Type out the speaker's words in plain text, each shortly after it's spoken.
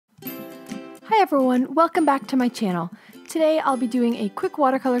Hi everyone, welcome back to my channel. Today I'll be doing a quick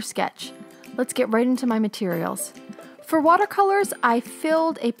watercolor sketch. Let's get right into my materials. For watercolors, I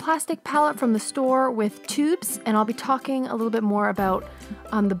filled a plastic palette from the store with tubes, and I'll be talking a little bit more about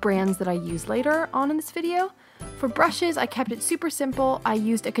the brands that I use later on in this video. For brushes, I kept it super simple. I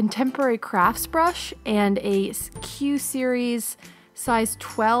used a contemporary crafts brush and a Q Series size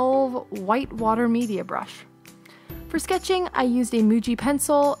 12 white water media brush. For sketching, I used a Muji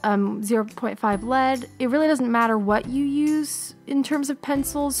pencil, 0.5 lead. It really doesn't matter what you use in terms of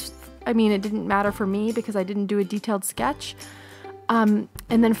pencils. I mean, it didn't matter for me because I didn't do a detailed sketch. And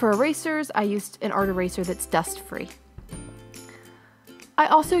then for erasers, I used an art eraser that's dust-free. I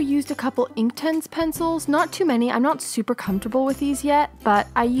also used a couple Inktense pencils, not too many. I'm not super comfortable with these yet, but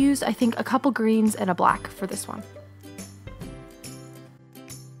I used, I think, a couple greens and a black for this one.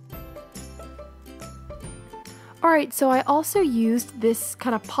 Alright, so I also used this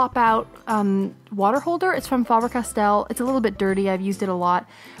kind of pop-out water holder. It's from Faber Castell. It's a little bit dirty, I've used it a lot,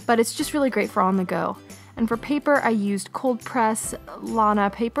 but it's just really great for on the go. And for paper, I used cold press Lana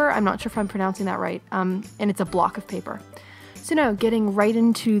paper. I'm not sure if I'm pronouncing that right, and it's a block of paper. So now, getting right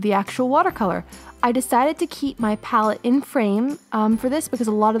into the actual watercolor. I decided to keep my palette in frame for this because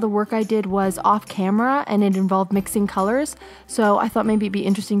a lot of the work I did was off camera and it involved mixing colors, so I thought maybe it'd be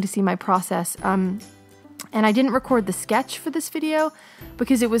interesting to see my process. And I didn't record the sketch for this video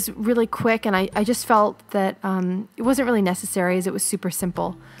because it was really quick, and I just felt that it wasn't really necessary as it was super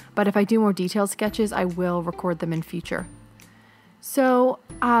simple. But if I do more detailed sketches, I will record them in future. So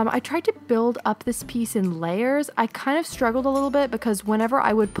I tried to build up this piece in layers. I kind of struggled a little bit because whenever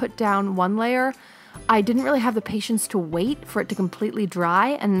I would put down one layer, I didn't really have the patience to wait for it to completely dry,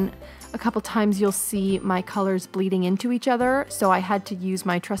 and a couple times you'll see my colors bleeding into each other, so I had to use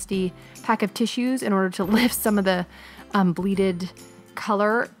my trusty pack of tissues in order to lift some of the bleeded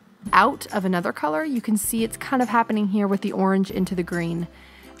color out of another color. You can see it's kind of happening here with the orange into the green.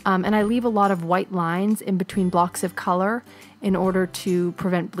 And I leave a lot of white lines in between blocks of color in order to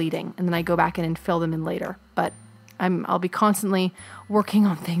prevent bleeding, and then I go back in and fill them in later. But I'll be constantly working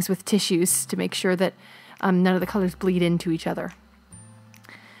on things with tissues to make sure that none of the colors bleed into each other.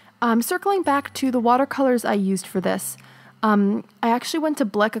 Circling back to the watercolors I used for this, I actually went to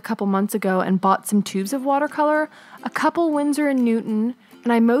Clic a couple months ago and bought some tubes of watercolor, a couple Winsor & Newton,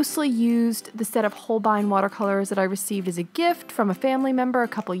 and I mostly used the set of Holbein watercolors that I received as a gift from a family member a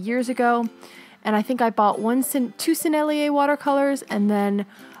couple years ago. And I think I bought two Sennelier watercolors and then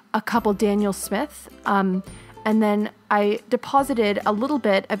a couple Daniel Smith. And then I deposited a little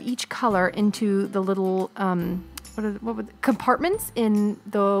bit of each color into the little compartments in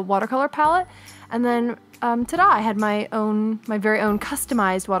the watercolor palette, and then ta-da! I had my very own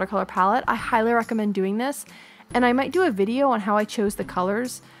customized watercolor palette. I highly recommend doing this, and I might do a video on how I chose the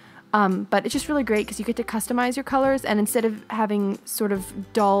colors, but it's just really great because you get to customize your colors, and instead of having sort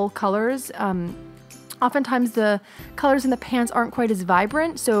of dull colors, oftentimes the colors in the pans aren't quite as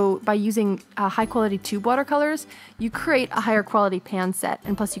vibrant, so by using high quality tube watercolors, you create a higher quality pan set,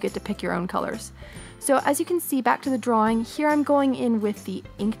 and plus you get to pick your own colors. So as you can see, back to the drawing, here I'm going in with the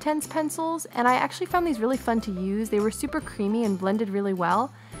Inktense pencils, and I actually found these really fun to use. They were super creamy and blended really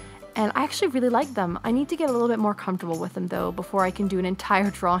well, and I actually really like them. I need to get a little bit more comfortable with them though before I can do an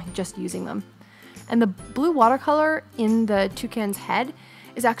entire drawing just using them. And the blue watercolor in the Toucan's head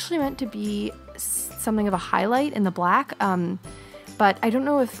is actually meant to be something of a highlight in the black, but I don't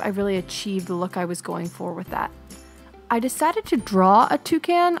know if I really achieved the look I was going for with that. I decided to draw a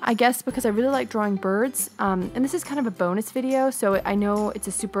toucan, I guess because I really like drawing birds, and this is kind of a bonus video, so I know it's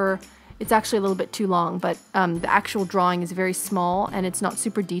actually a little bit too long, but the actual drawing is very small and it's not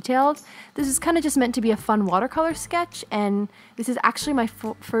super detailed. This is kind of just meant to be a fun watercolor sketch, and this is actually my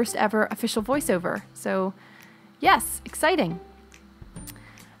first ever official voiceover, so yes, exciting.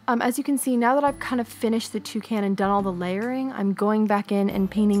 As you can see, now that I've kind of finished the toucan and done all the layering, I'm going back in and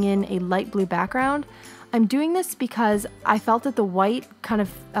painting in a light blue background. I'm doing this because I felt that the white kind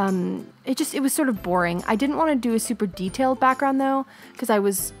of, it was sort of boring. I didn't want to do a super detailed background though, because I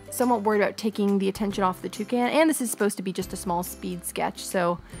was somewhat worried about taking the attention off the toucan, and this is supposed to be just a small speed sketch,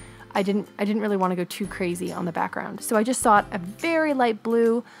 so I didn't really want to go too crazy on the background. So I just thought a very light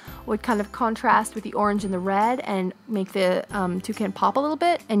blue would kind of contrast with the orange and the red and make the toucan pop a little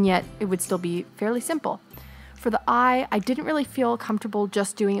bit, and yet it would still be fairly simple. For the eye, I didn't really feel comfortable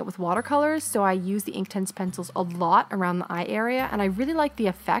just doing it with watercolors, so I used the Inktense pencils a lot around the eye area, and I really like the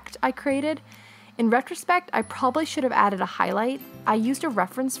effect I created. In retrospect, I probably should have added a highlight. I used a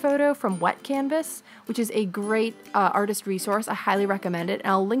reference photo from Wet Canvas, which is a great artist resource. I highly recommend it,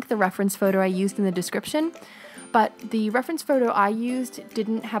 and I'll link the reference photo I used in the description. but the reference photo I used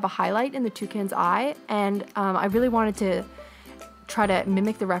didn't have a highlight in the toucan's eye, and I really wanted to try to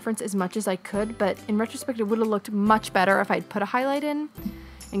mimic the reference as much as I could, but in retrospect it would have looked much better if I'd put a highlight in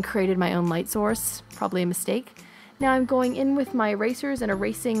and created my own light source. Probably a mistake. Now I'm going in with my erasers and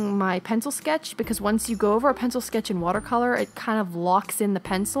erasing my pencil sketch, because once you go over a pencil sketch in watercolor, it kind of locks in the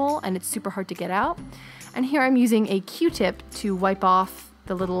pencil and it's super hard to get out. And here I'm using a Q-tip to wipe off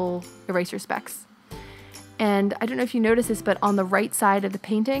the little eraser specks. And I don't know if you notice this, but on the right side of the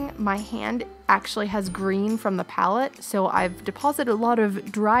painting, my hand actually has green from the palette. So I've deposited a lot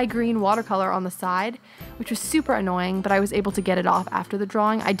of dry green watercolor on the side, which was super annoying, but I was able to get it off after the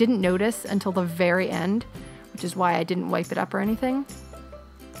drawing. I didn't notice until the very end, which is why I didn't wipe it up or anything.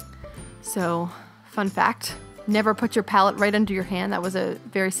 So, fun fact, never put your palette right under your hand. That was a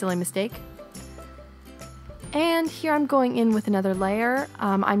very silly mistake. And here I'm going in with another layer.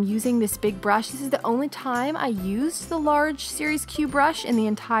 I'm using this big brush. This is the only time I used the large Series Q brush in the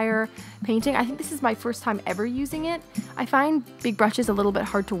entire painting. I think this is my first time ever using it. I find big brushes a little bit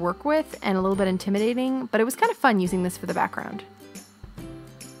hard to work with and a little bit intimidating, but it was kind of fun using this for the background.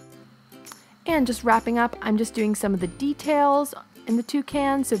 And just wrapping up, I'm just doing some of the details in the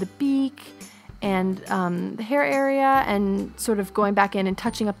toucan, so the beak and the hair area, and sort of going back in and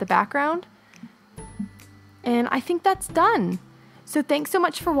touching up the background. And I think that's done. So thanks so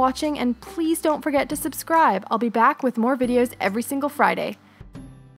much for watching, and please don't forget to subscribe. I'll be back with more videos every single Friday.